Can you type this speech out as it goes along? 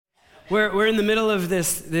We're in the middle of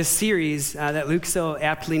this series that Luke so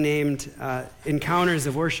aptly named Encounters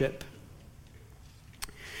of Worship.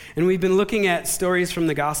 And we've been looking at stories from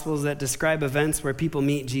the Gospels that describe events where people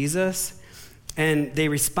meet Jesus and they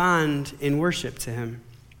respond in worship to him.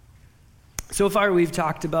 So far, we've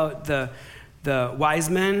talked about the wise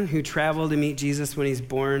men who travel to meet Jesus when he's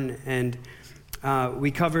born, and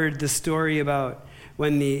we covered the story about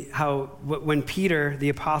when Peter, the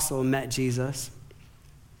apostle, met Jesus.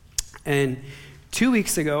 And 2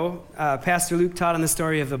 weeks ago, Pastor Luke taught on the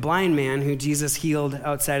story of the blind man who Jesus healed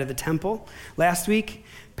outside of the temple. Last week,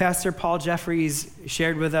 Pastor Paul Jeffries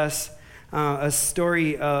shared with us a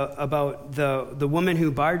story about the woman who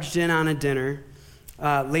barged in on a dinner,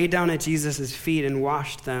 laid down at Jesus' feet and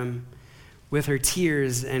washed them with her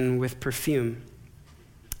tears and with perfume.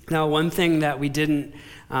 Now, one thing that we didn't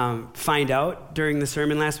find out during the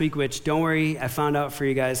sermon last week, which don't worry, I found out for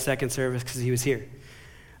you guys second service because he was here.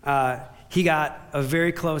 He got a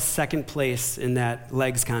very close second place in that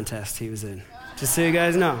legs contest he was in. Just so you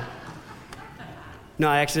guys know. No,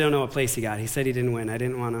 I actually don't know what place he got. He said he didn't win. I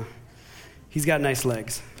didn't want to. He's got nice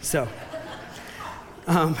legs. So,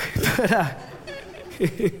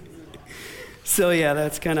 so yeah,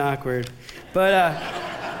 that's kind of awkward. But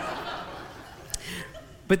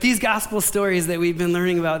these gospel stories that we've been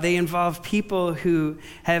learning about, they involve people who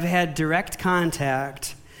have had direct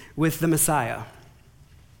contact with the Messiah,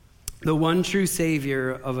 the one true Savior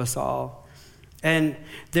of us all. And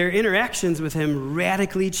their interactions with him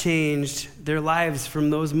radically changed their lives from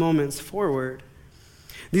those moments forward.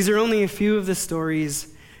 These are only a few of the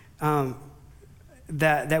stories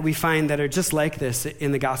that we find that are just like this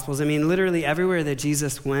in the Gospels. I mean, literally everywhere that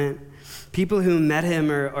Jesus went, people who met him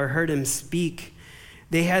or heard him speak,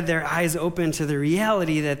 they had their eyes open to the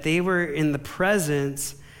reality that they were in the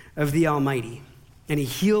presence of the Almighty. And he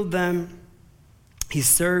healed them, he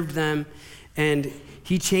served them, and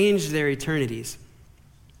he changed their eternities.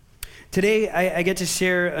 Today, I get to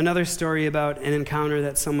share another story about an encounter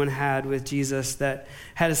that someone had with Jesus that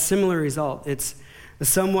had a similar result. It's a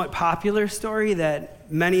somewhat popular story that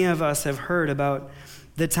many of us have heard about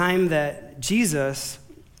the time that Jesus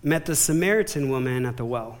met the Samaritan woman at the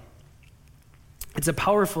well. It's a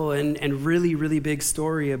powerful and really, really big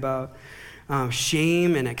story about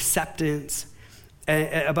shame and acceptance,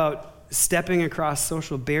 about stepping across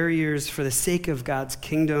social barriers for the sake of God's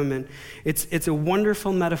kingdom. And it's a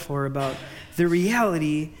wonderful metaphor about the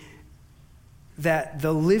reality that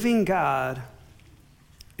the living God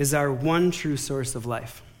is our one true source of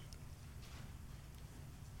life.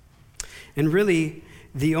 And really,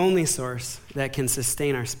 the only source that can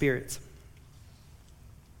sustain our spirits.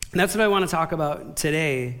 And that's what I want to talk about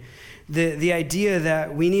today. The idea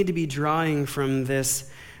that we need to be drawing from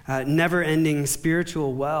this never-ending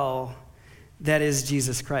spiritual well that is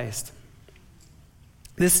Jesus Christ.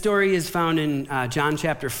 This story is found in John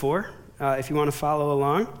chapter 4, if you want to follow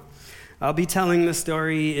along. I'll be telling the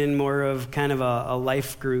story in more of kind of a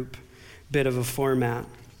life group bit of a format.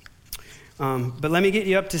 But let me get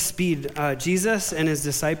you up to speed. Jesus and his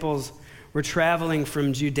disciples were traveling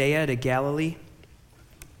from Judea to Galilee,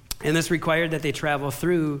 and this required that they travel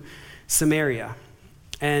through Samaria.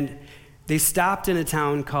 And they stopped in a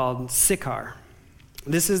town called Sychar.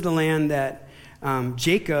 This is the land that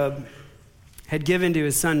Jacob had given to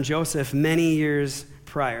his son Joseph many years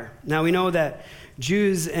prior. Now we know that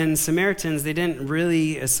Jews and Samaritans, they didn't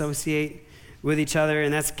really associate with each other,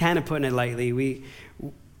 and that's kind of putting it lightly. We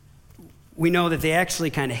know that they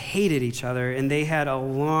actually kind of hated each other, and they had a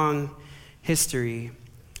long history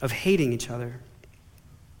of hating each other.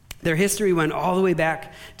 Their history went all the way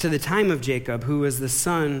back to the time of Jacob, who was the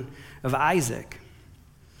son of Isaac.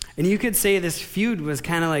 And you could say this feud was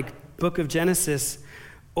kind of like Book of Genesis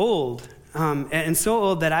old, and so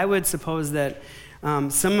old that I would suppose that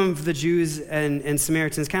some of the Jews and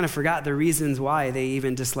Samaritans kind of forgot the reasons why they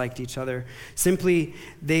even disliked each other. Simply,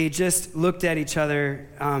 they just looked at each other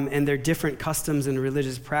and their different customs and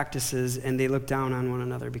religious practices, and they looked down on one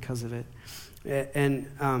another because of it.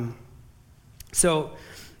 And so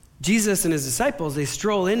Jesus and his disciples, they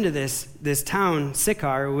stroll into this town,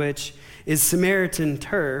 Sychar, which is Samaritan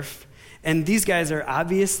turf, and these guys are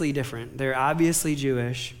obviously different. They're obviously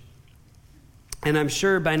Jewish, and I'm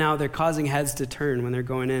sure by now they're causing heads to turn when they're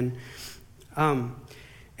going in. And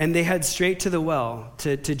they head straight to the well,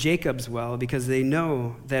 to Jacob's well, because they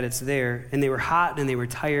know that it's there, and they were hot, and they were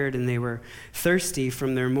tired, and they were thirsty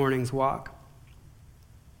from their morning's walk.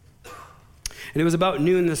 And it was about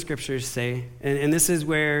noon, the scriptures say, and this is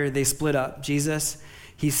where they split up. Jesus,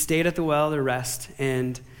 he stayed at the well to rest,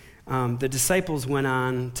 and the disciples went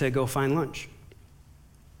on to go find lunch.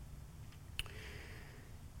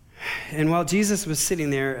 and while Jesus was sitting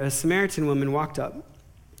there, a Samaritan woman walked up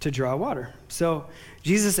to draw water. So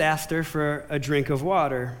Jesus asked her for a drink of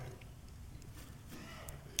water.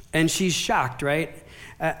 And she's shocked, right?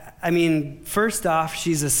 First off,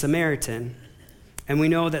 she's a Samaritan. And we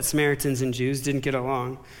know that Samaritans and Jews didn't get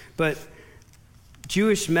along. But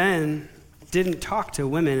Jewish men didn't talk to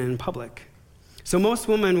women in public. So most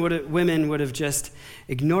women would have just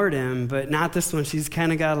ignored him, but not this one. She's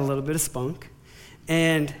kind of got a little bit of spunk.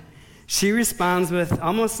 And she responds with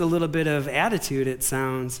almost a little bit of attitude, it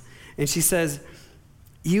sounds. And she says,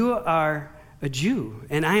 "You are a Jew,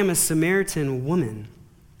 and I am a Samaritan woman.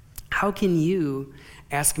 How can you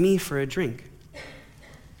ask me for a drink?"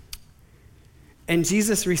 And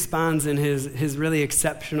Jesus responds in his really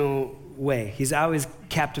exceptional way. He's always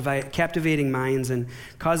captivating minds and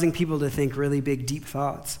causing people to think really big, deep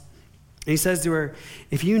thoughts. And he says to her,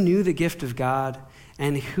 "If you knew the gift of God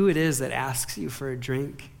and who it is that asks you for a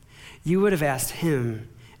drink, you would have asked him,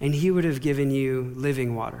 and he would have given you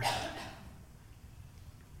living water."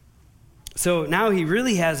 So now he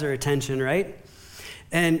really has her attention, right?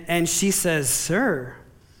 And she says, "Sir,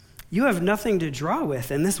 you have nothing to draw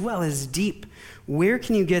with, and this well is deep. Where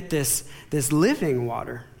can you get this living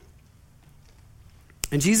water?"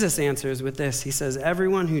 And Jesus answers with this. He says,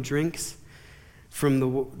 "Everyone who drinks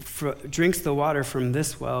the water from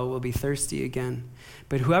this well will be thirsty again.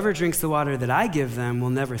 But whoever drinks the water that I give them will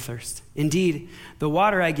never thirst. Indeed, the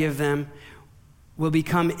water I give them will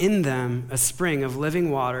become in them a spring of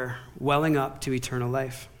living water welling up to eternal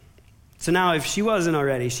life." So now, if she wasn't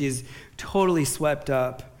already, she's totally swept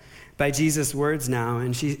up by Jesus' words now.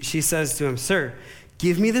 And she says to him, "Sir,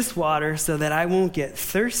 give me this water so that I won't get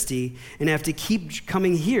thirsty and have to keep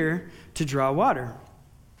coming here to draw water."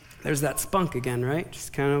 There's that spunk again, right?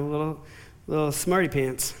 Just kind of a little smarty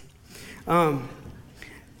pants. And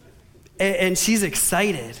she's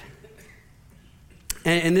excited.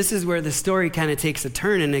 And this is where the story kind of takes a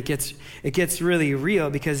turn, and it gets really real,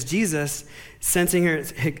 because Jesus, sensing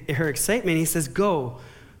her excitement, he says, "Go,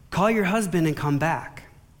 call your husband and come back."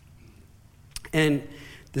 And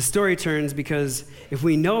the story turns, because if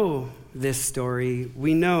we know this story,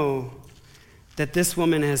 we know that this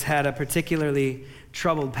woman has had a particularly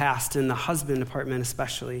troubled past in the husband department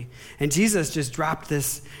especially. And Jesus just dropped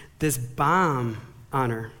this bomb on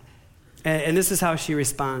her. And this is how she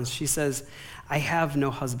responds. She says, "I have no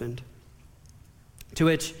husband." To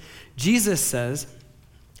which Jesus says,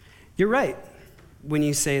 "You're right when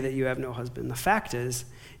you say that you have no husband. The fact is,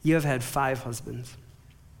 you have had 5 husbands.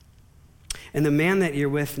 And the man that you're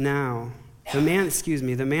with now, the man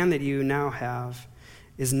that you now have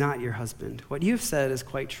is not your husband. What you've said is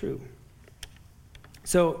quite true."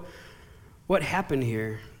 So what happened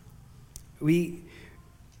here? We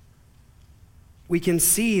can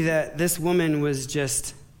see that this woman was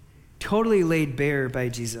just totally laid bare by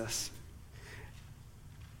Jesus.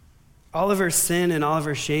 All of her sin and all of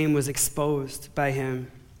her shame was exposed by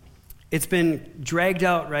him. It's been dragged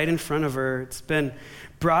out right in front of her. It's been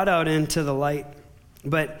brought out into the light.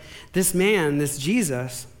 But this man, this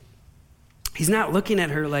Jesus, he's not looking at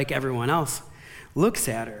her like everyone else looks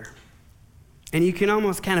at her. And you can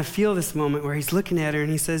almost kind of feel this moment where he's looking at her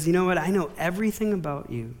and he says, "You know what? I know everything about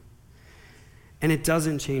you. And it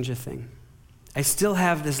doesn't change a thing. I still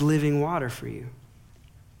have this living water for you."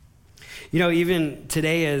 You know, even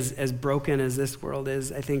today, as broken as this world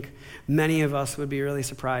is, I think many of us would be really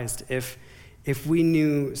surprised if we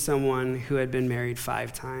knew someone who had been married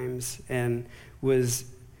 5 times and was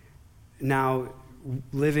now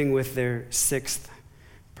living with their 6th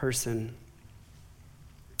person.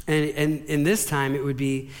 And in this time, it would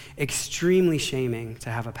be extremely shaming to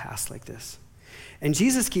have a past like this. And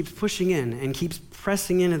Jesus keeps pushing in and keeps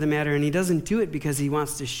pressing into the matter, and he doesn't do it because he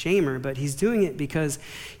wants to shame her, but he's doing it because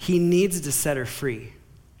he needs to set her free.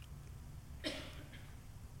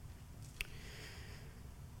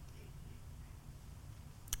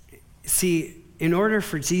 See, in order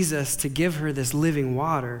for Jesus to give her this living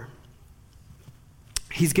water,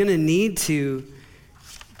 he's going to need to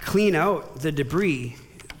clean out the debris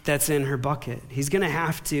that's in her bucket. He's going to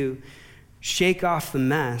have to shake off the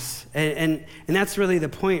mess. And that's really the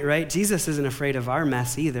point, right? Jesus isn't afraid of our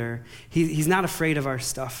mess either. He's not afraid of our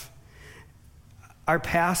stuff. Our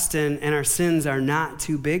past and our sins are not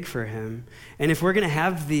too big for him. And if we're going to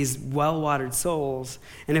have these well-watered souls,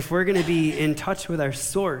 and if we're going to be in touch with our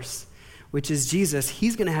source, which is Jesus,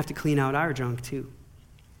 he's going to have to clean out our junk too.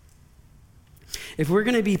 If we're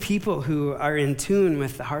going to be people who are in tune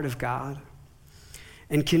with the heart of God,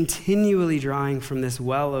 and continually drawing from this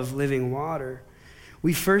well of living water,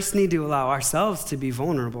 we first need to allow ourselves to be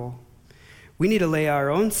vulnerable. We need to lay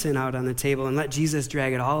our own sin out on the table and let Jesus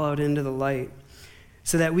drag it all out into the light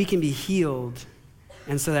so that we can be healed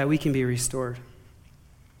and so that we can be restored.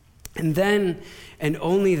 And then, and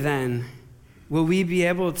only then, will we be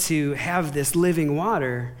able to have this living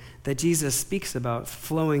water that Jesus speaks about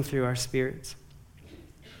flowing through our spirits.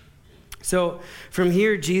 So from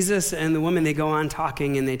here, Jesus and the woman, they go on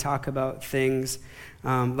talking, and they talk about things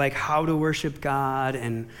like how to worship God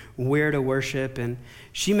and where to worship. And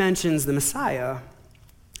she mentions the Messiah,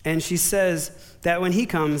 and she says that when he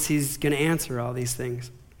comes, he's going to answer all these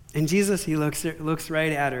things. And Jesus, he looks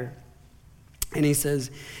right at her, and he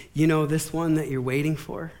says, you know, this one that you're waiting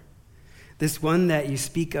for, this one that you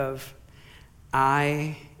speak of,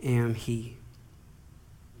 I am he.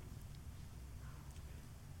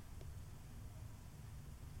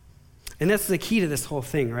 And that's the key to this whole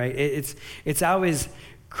thing, right? It's always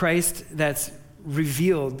Christ that's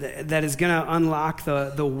revealed that is going to unlock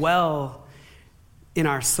the well in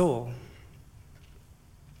our soul.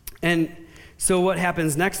 And so what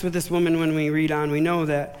happens next with this woman when we read on, we know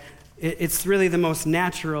that it's really the most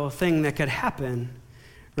natural thing that could happen,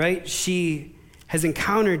 right? She has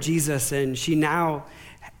encountered Jesus, and she now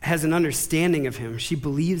has an understanding of him. She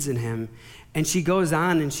believes in him, and she goes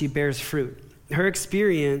on and she bears fruit. Her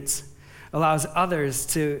experience allows others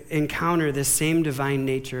to encounter this same divine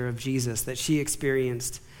nature of Jesus that she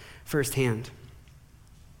experienced firsthand.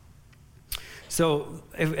 So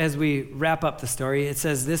as we wrap up the story, it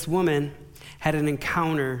says this woman had an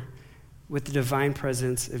encounter with the divine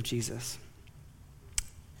presence of Jesus.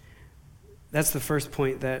 That's the first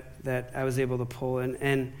point that I was able to pull.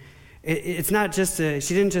 And it's not just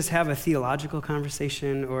she didn't just have a theological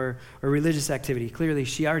conversation or a religious activity. Clearly,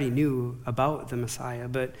 she already knew about the Messiah,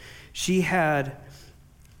 but she had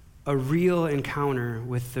a real encounter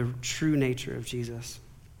with the true nature of Jesus.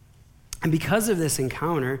 And because of this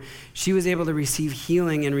encounter, she was able to receive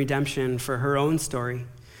healing and redemption for her own story,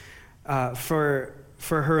 for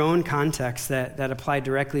her own context that applied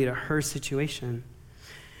directly to her situation.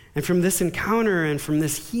 And from this encounter and from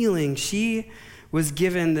this healing, she was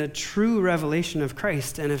given the true revelation of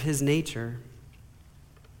Christ and of his nature.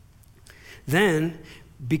 Then,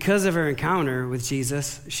 because of her encounter with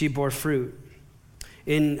Jesus, she bore fruit.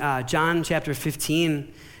 In John chapter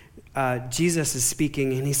 15, Jesus is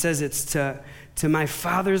speaking, and he says it's to my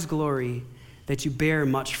Father's glory that you bear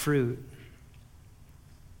much fruit.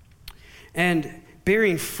 And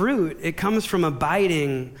bearing fruit, it comes from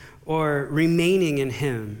abiding or remaining in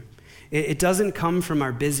him. It doesn't come from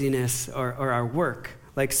our busyness or our work,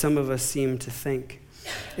 like some of us seem to think.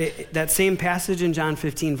 That same passage in John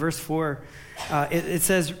 15, verse 4, it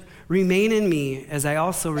says, remain in me as I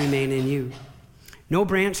also remain in you. No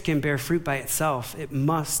branch can bear fruit by itself. It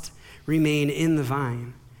must remain in the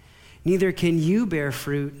vine. Neither can you bear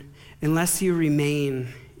fruit unless you remain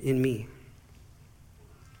in me.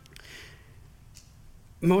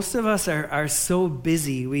 Most of us are so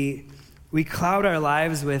busy. We cloud our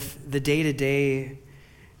lives with the day-to-day,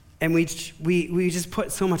 and we just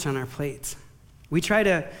put so much on our plates. We try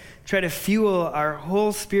to fuel our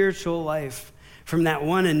whole spiritual life from that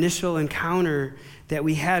one initial encounter that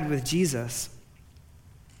we had with Jesus.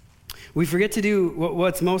 We forget to do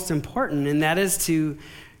what's most important, and that is to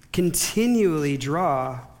continually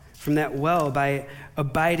draw from that well by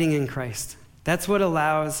abiding in Christ. That's what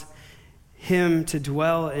allows him to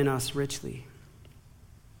dwell in us richly.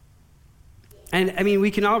 And I mean,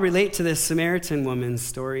 we can all relate to this Samaritan woman's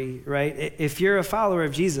story, right? If you're a follower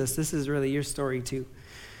of Jesus, this is really your story too.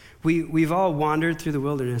 We've all wandered through the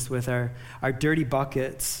wilderness with our dirty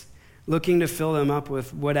buckets, looking to fill them up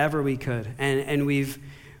with whatever we could. And we've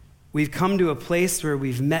come to a place where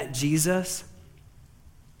we've met Jesus,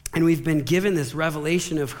 and we've been given this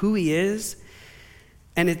revelation of who he is,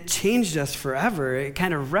 and it changed us forever. It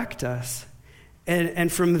kind of wrecked us.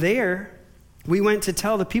 And from there, we went to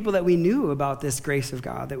tell the people that we knew about this grace of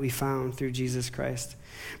God that we found through Jesus Christ.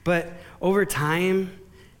 But over time,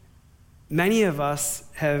 many of us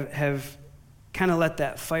have kind of let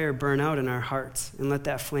that fire burn out in our hearts and let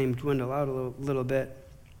that flame dwindle out a little bit.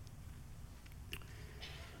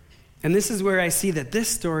 And this is where I see that this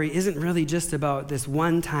story isn't really just about this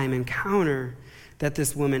one-time encounter that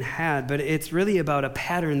this woman had, but it's really about a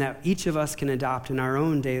pattern that each of us can adopt in our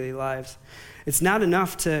own daily lives. It's not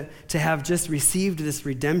enough to have just received this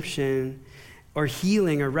redemption or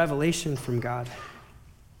healing or revelation from God.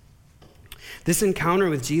 This encounter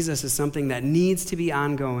with Jesus is something that needs to be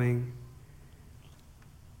ongoing.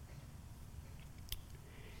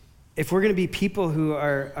 If we're going to be people who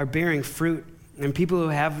are bearing fruit and people who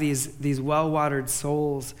have these well-watered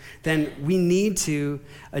souls, then we need to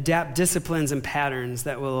adapt disciplines and patterns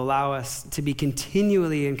that will allow us to be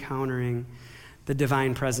continually encountering the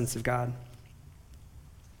divine presence of God.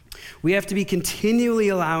 We have to be continually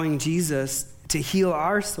allowing Jesus to heal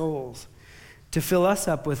our souls, to fill us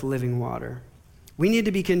up with living water. We need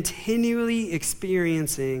to be continually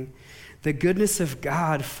experiencing the goodness of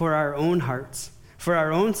God for our own hearts, for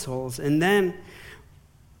our own souls, and then,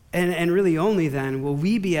 and really only then, will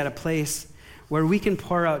we be at a place where we can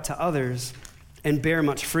pour out to others and bear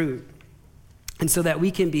much fruit, and so that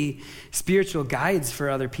we can be spiritual guides for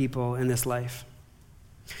other people in this life.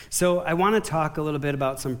 So I want to talk a little bit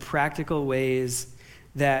about some practical ways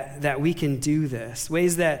that we can do this,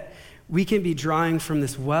 ways that we can be drawing from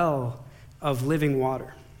this well of living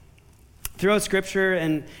water. Throughout Scripture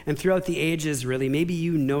and throughout the ages, really, maybe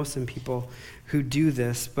you know some people who do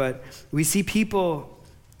this, but we see people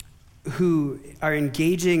who are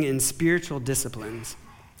engaging in spiritual disciplines.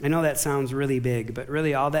 I know that sounds really big, but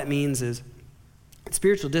really all that means is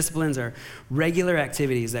spiritual disciplines are regular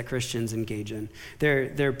activities that Christians engage in.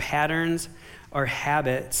 They're patterns or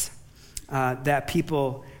habits that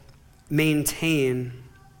people maintain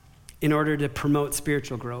in order to promote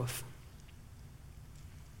spiritual growth.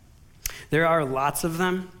 There are lots of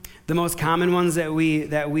them. The most common ones that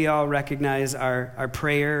we all recognize are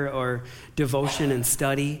prayer or devotion and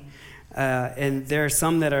study. And there are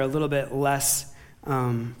some that are a little bit less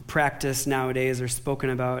practiced nowadays or spoken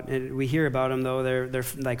about. And we hear about them, though. They're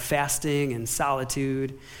like fasting and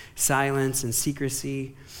solitude, silence and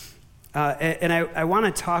secrecy. And I want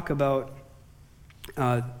to talk about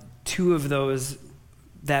two of those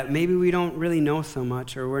that maybe we don't really know so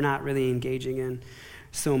much or we're not really engaging in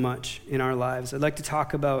so much in our lives. I'd like to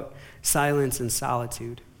talk about silence and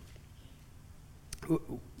solitude.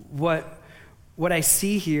 What I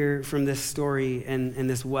see here from this story and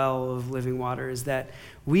this well of living water is that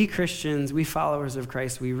we Christians, we followers of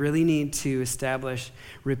Christ, we really need to establish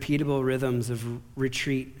repeatable rhythms of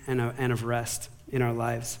retreat and of rest in our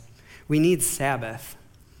lives. We need Sabbath.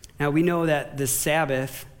 Now, we know that the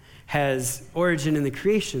Sabbath has origin in the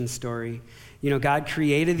creation story. You know, God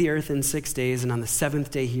created the earth in 6 days, and on the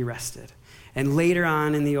seventh day he rested. And later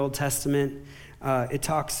on in the Old Testament, it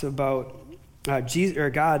talks about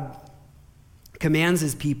God commands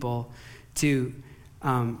his people to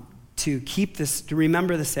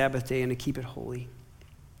remember the Sabbath day and to keep it holy.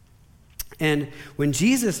 And when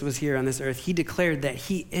Jesus was here on this earth, he declared that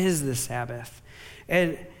he is the Sabbath.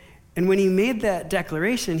 And when he made that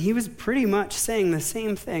declaration, he was pretty much saying the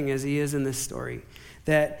same thing as he is in this story,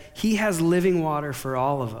 that he has living water for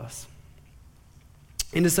all of us.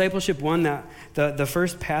 In Discipleship 1, the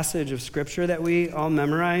first passage of Scripture that we all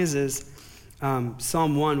memorize is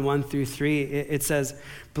Psalm 1 through 3. It says,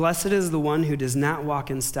 "Blessed is the one who does not walk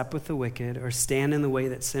in step with the wicked, or stand in the way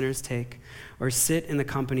that sinners take, or sit in the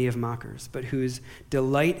company of mockers, but whose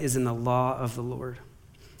delight is in the law of the Lord,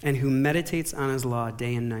 and who meditates on his law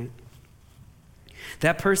day and night.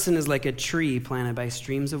 That person is like a tree planted by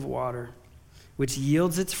streams of water, which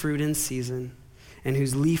yields its fruit in season, and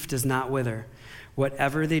whose leaf does not wither.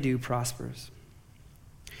 Whatever they do prospers."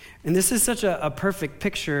 And this is such a perfect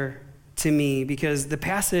picture to me, because the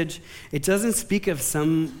passage, it doesn't speak of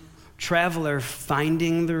some traveler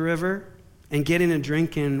finding the river and getting a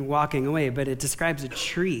drink and walking away, but it describes a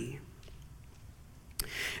tree.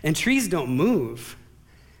 And trees don't move.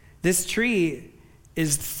 This tree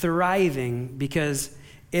is thriving because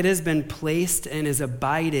it has been placed and is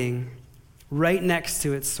abiding right next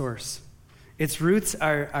to its source. Its roots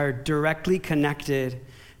are directly connected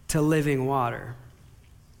to living water.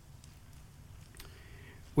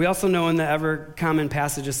 We also know in the ever-common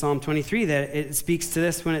passage of Psalm 23 that it speaks to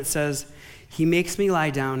this when it says, "He makes me lie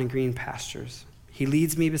down in green pastures. He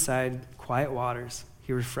leads me beside quiet waters.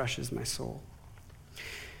 He refreshes my soul."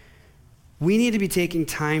 We need to be taking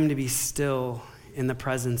time to be still in the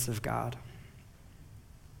presence of God.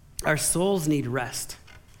 Our souls need rest.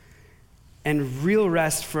 And real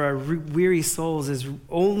rest for our weary souls is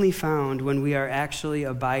only found when we are actually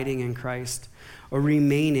abiding in Christ or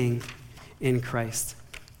remaining in Christ.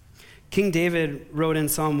 King David wrote in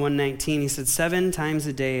Psalm 119, he said, 7 times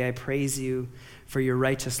a day I praise you for your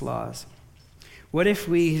righteous laws. What if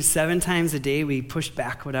 7 times a day we pushed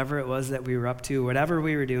back whatever it was that we were up to, whatever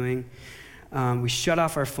we were doing, we shut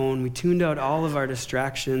off our phone, we tuned out all of our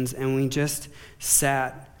distractions, and we just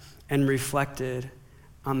sat and reflected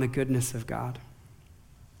on the goodness of God?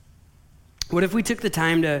 What if we took the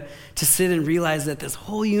time to sit and realize that this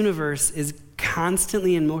whole universe is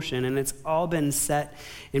constantly in motion and it's all been set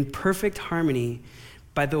in perfect harmony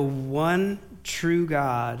by the one true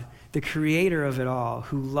God the creator of it all,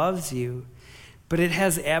 who loves you, but it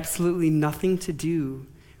has absolutely nothing to do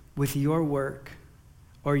with your work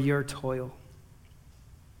or your toil.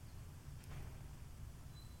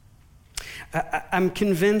 I'm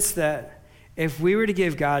convinced that if we were to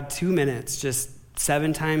give God 2 minutes, just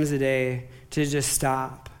 7 times a day, to just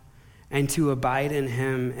stop and to abide in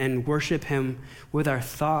him and worship him with our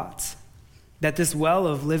thoughts, that this well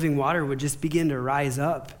of living water would just begin to rise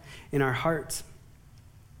up in our hearts.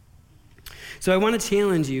 So I want to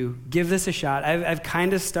challenge you, give this a shot. I've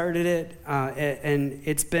kind of started it, and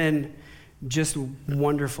it's been just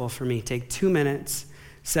wonderful for me. Take 2 minutes,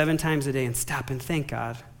 7 times a day, and stop and thank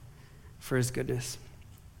God for his goodness.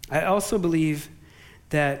 I also believe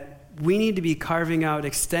that we need to be carving out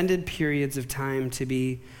extended periods of time to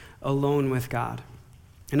be alone with God.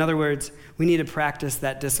 In other words, we need to practice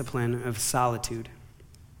that discipline of solitude.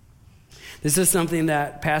 This is something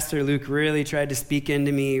that Pastor Luke really tried to speak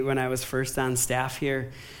into me when I was first on staff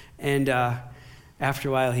here, and after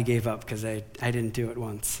a while he gave up because I didn't do it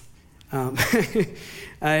once. And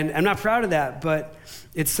I'm not proud of that, but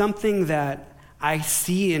it's something that I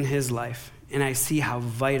see in his life, and I see how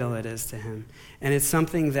vital it is to him. And it's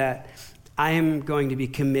something that I am going to be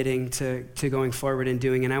committing to going forward and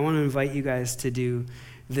doing, and I want to invite you guys to do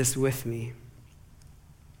this with me.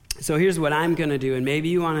 So here's what I'm going to do, and maybe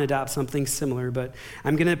you want to adopt something similar, but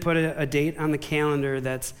I'm going to put a date on the calendar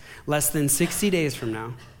that's less than 60 days from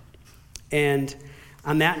now. And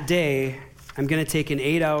on that day, I'm going to take an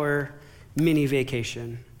 8-hour mini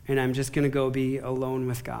vacation, and I'm just going to go be alone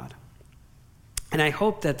with God. And I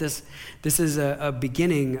hope that this is a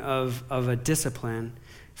beginning of a discipline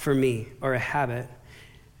for me, or a habit.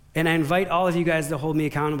 And I invite all of you guys to hold me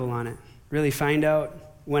accountable on it. Really find out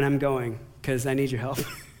when I'm going, because I need your help.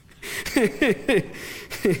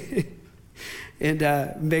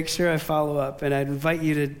 And make sure I follow up. And I'd invite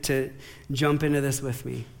you to jump into this with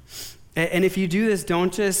me. And if you do this,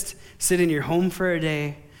 don't just sit in your home for a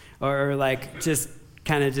day, or like just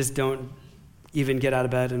don't even get out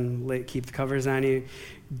of bed and keep the covers on you.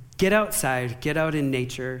 Get outside, get out in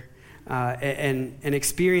nature, and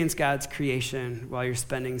experience God's creation while you're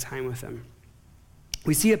spending time with him.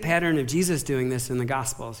 We see a pattern of Jesus doing this in the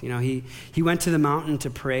Gospels. You know, he went to the mountain to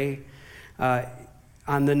pray.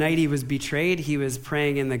 On the night he was betrayed, he was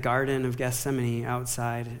praying in the Garden of Gethsemane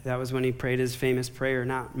outside. That was when he prayed his famous prayer,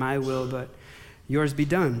 "Not my will, but yours be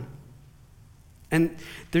done." And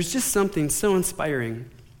there's just something so inspiring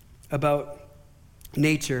about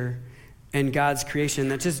nature and God's creation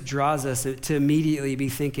that just draws us to immediately be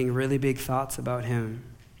thinking really big thoughts about him.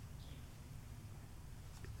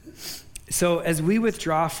 So as we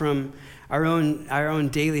withdraw from our own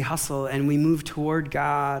daily hustle and we move toward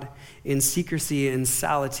God in secrecy and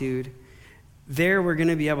solitude, there we're going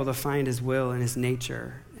to be able to find his will and his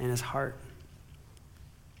nature and his heart.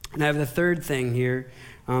 And I have the third thing here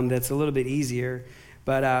that's a little bit easier,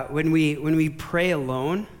 but when we pray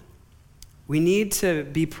alone, we need to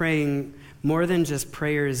be praying more than just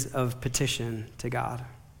prayers of petition to God.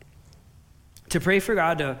 To pray for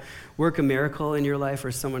God to work a miracle in your life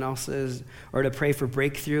or someone else's, or to pray for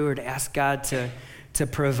breakthrough, or to ask God to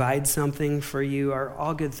provide something for you are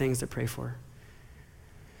all good things to pray for.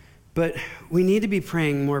 But we need to be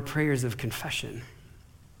praying more prayers of confession.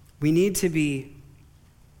 We need to be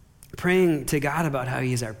praying to God about how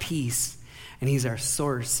he's our peace and he's our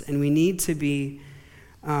source. And we need to be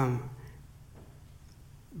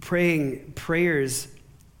praying prayers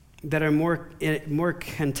that are more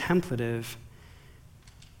contemplative.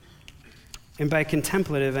 And by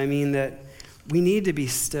contemplative, I mean that we need to be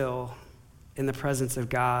still in the presence of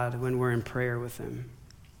God when we're in prayer with him.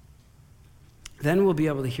 Then we'll be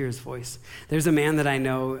able to hear his voice. There's a man that I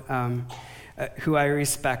know who I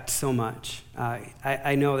respect so much.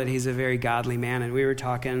 I know that he's a very godly man, and we were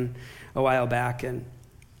talking a while back, and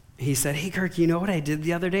he said, "Hey, Kirk, you know what I did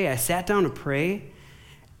the other day? I sat down to pray,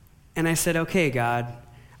 and I said, okay, God,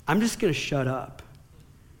 I'm just going to shut up."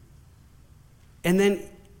 And then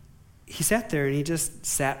he sat there and he just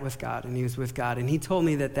sat with God, and he was with God. And he told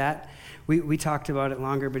me that we talked about it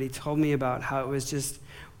longer, but he told me about how it was just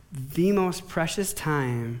the most precious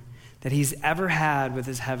time that he's ever had with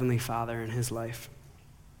his Heavenly Father in his life.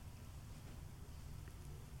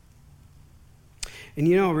 And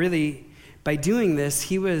you know, really, by doing this,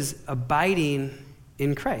 he was abiding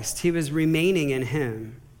in Christ. He was remaining in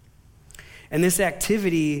him. And this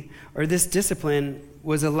activity or this discipline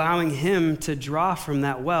was allowing him to draw from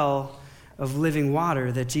that well of living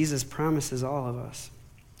water that Jesus promises all of us.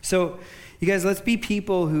 So, you guys, let's be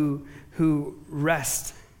people who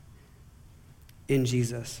rest in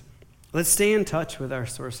Jesus. Let's stay in touch with our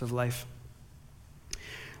source of life.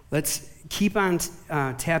 Let's keep on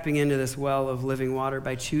tapping into this well of living water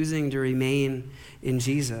by choosing to remain in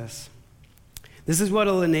Jesus. This is what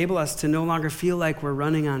will enable us to no longer feel like we're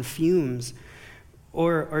running on fumes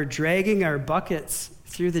or dragging our buckets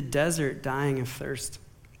through the desert dying of thirst.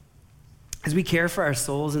 As we care for our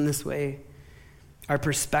souls in this way, our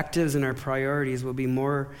perspectives and our priorities will be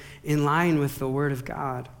more in line with the Word of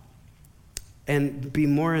God and be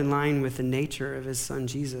more in line with the nature of his Son,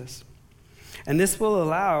 Jesus. And this will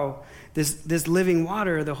allow this living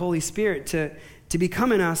water, the Holy Spirit, to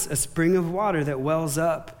become in us a spring of water that wells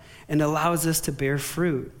up and allows us to bear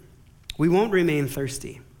fruit. We won't remain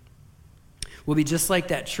thirsty. We'll be just like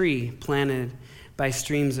that tree planted by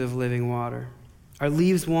streams of living water. Our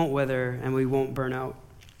leaves won't wither and we won't burn out.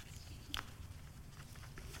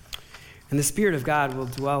 And the Spirit of God will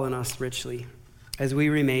dwell in us richly as we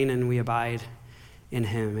remain and we abide in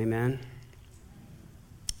him. Amen.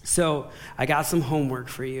 So I got some homework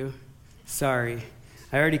for you. Sorry.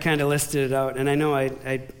 I already kind of listed it out, and I know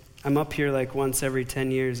I'm up here like once every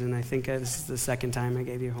 10 years, and I think this is the second time I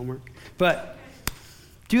gave you homework. But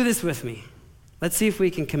do this with me. Let's see if we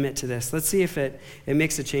can commit to this. Let's see if it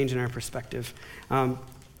makes a change in our perspective.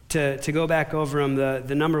 To go back over them,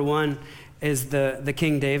 the number one is the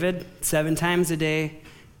King David, 7 times a day,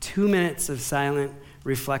 2 minutes of silent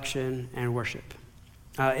reflection and worship.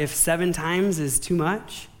 If 7 times is too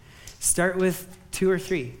much, start with 2 or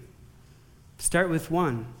 3. Start with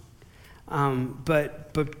 1.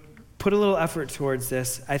 But put a little effort towards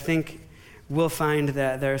this. I think we'll find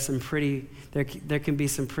that there can be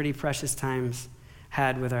some pretty precious times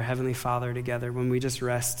had with our Heavenly Father together when we just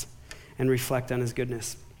rest and reflect on his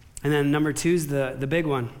goodness. And then number 2 is the big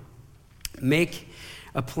one. Make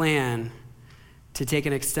a plan to take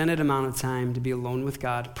an extended amount of time to be alone with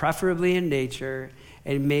God, preferably in nature,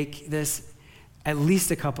 and make this at least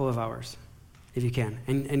a couple of hours, if you can.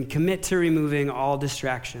 And commit to removing all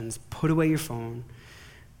distractions. Put away your phone.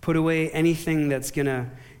 Put away anything that's gonna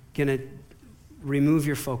remove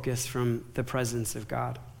your focus from the presence of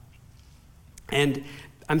God. And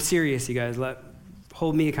I'm serious, you guys.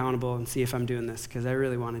 Hold me accountable and see if I'm doing this, because I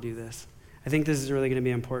really want to do this. I think this is really going to be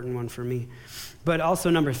an important one for me. But also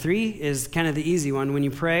number 3 is kind of the easy one. When you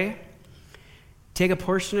pray, take a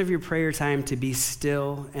portion of your prayer time to be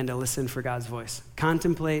still and to listen for God's voice.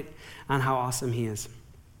 Contemplate on how awesome he is.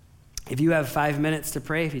 If you have 5 minutes to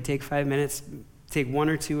pray, if you take 5 minutes, take 1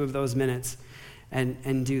 or 2 of those minutes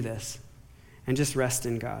and do this. And just rest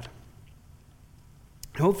in God.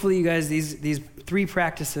 Hopefully, you guys, these 3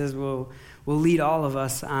 practices will lead all of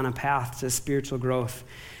us on a path to spiritual growth.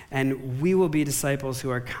 And we will be disciples who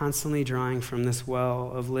are constantly drawing from this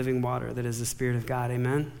well of living water that is the Spirit of God.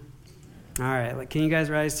 Amen? All right. Can you guys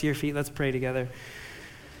rise to your feet? Let's pray together.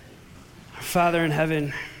 Father in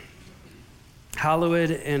heaven,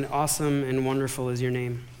 hallowed and awesome and wonderful is your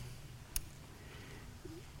name.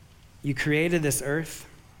 You created this earth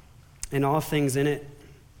and all things in it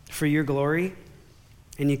for your glory,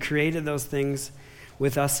 and you created those things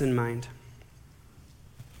with us in mind.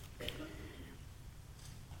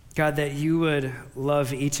 God, that you would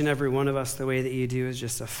love each and every one of us the way that you do is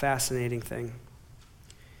just a fascinating thing.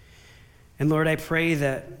 And Lord, I pray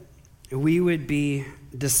that we would be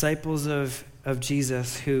disciples of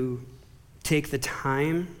Jesus who take the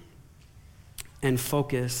time and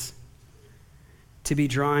focus to be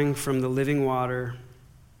drawing from the living water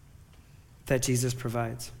that Jesus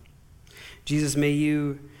provides. Jesus, may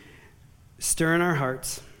you stir in our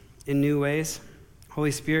hearts in new ways.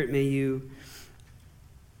 Holy Spirit, may you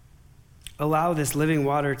allow this living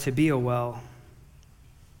water to be a well,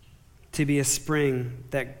 to be a spring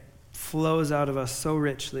that flows out of us so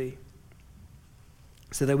richly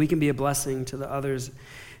so that we can be a blessing to others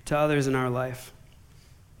in our life,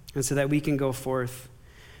 and so that we can go forth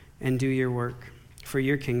and do your work for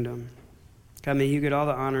your kingdom. God, may you get all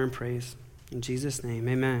the honor and praise. In Jesus' name,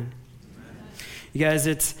 amen. You guys,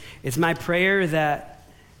 it's my prayer that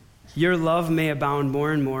your love may abound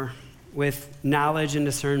more and more with knowledge and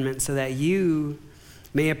discernment, so that you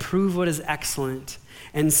may approve what is excellent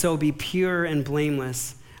and so be pure and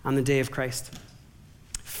blameless on the day of Christ,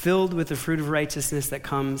 filled with the fruit of righteousness that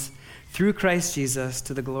comes through Christ Jesus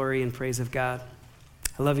to the glory and praise of God.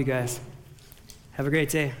 I love you guys. Have a great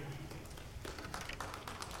day.